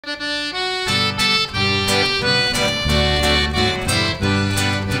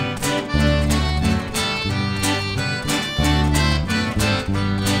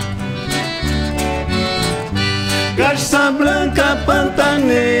Garça branca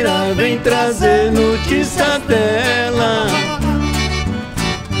pantaneira vem trazer notícia dela.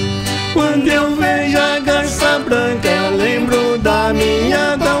 Quando eu vejo a garça branca, eu lembro da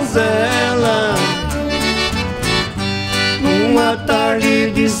minha donzela. Numa tarde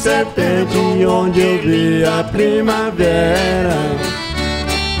de setembro, onde eu vi a primavera,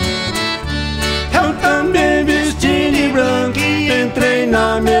 eu também vesti de branco e entrei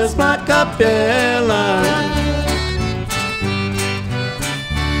na mesma capela.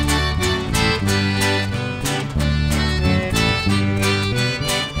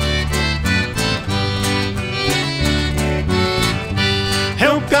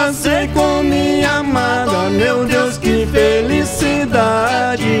 Casei com minha amada, meu Deus, que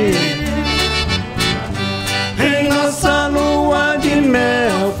felicidade. Em nossa lua de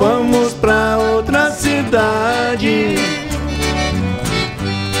mel, fomos pra outra cidade.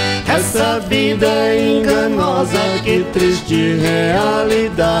 Essa vida é enganosa, que triste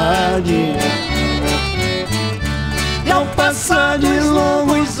realidade. E ao passar de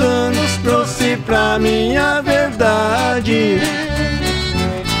longos anos, trouxe pra mim a verdade.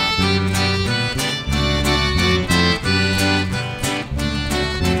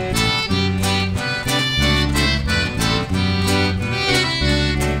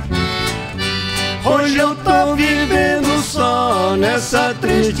 Hoje eu tô vivendo só nessa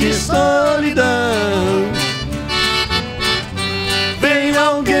triste solidão. Veio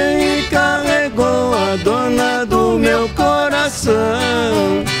alguém e carregou a dona do meu coração.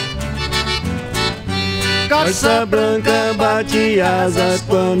 Garça branca bate asas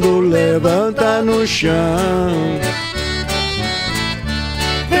quando levanta no chão.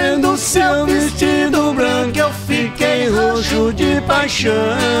 Vendo seu vestido branco, eu fiquei roxo de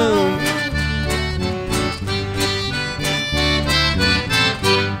paixão.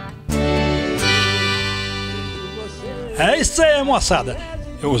 É isso aí, moçada.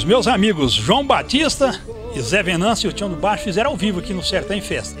 Os meus amigos João Batista e Zé Venâncio e o Tião do Baixo fizeram ao vivo aqui no Sertão em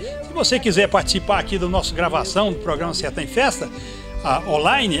Festa. Se você quiser participar aqui da nossa gravação do programa Sertão em Festa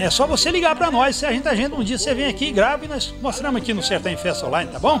online, é só você ligar para nós. Se a gente agenda um dia, você vem aqui e grava e nós mostramos aqui no Sertão em Festa online,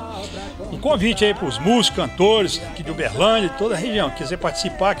 tá bom? Um convite aí para os músicos, cantores aqui de Uberlândia, de toda a região. Quiser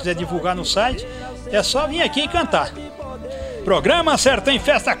participar, quiser divulgar no site, é só vir aqui e cantar. Programa Sertão em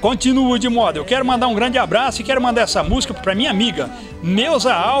Festa continua de moda. Eu quero mandar um grande abraço e quero mandar essa música para minha amiga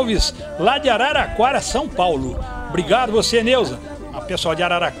Neuza Alves, lá de Araraquara, São Paulo. Obrigado você, Neuza. A pessoal de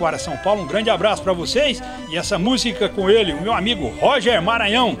Araraquara, São Paulo, um grande abraço para vocês. E essa música com ele, o meu amigo Roger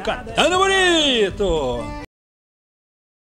Maranhão, cantando bonito.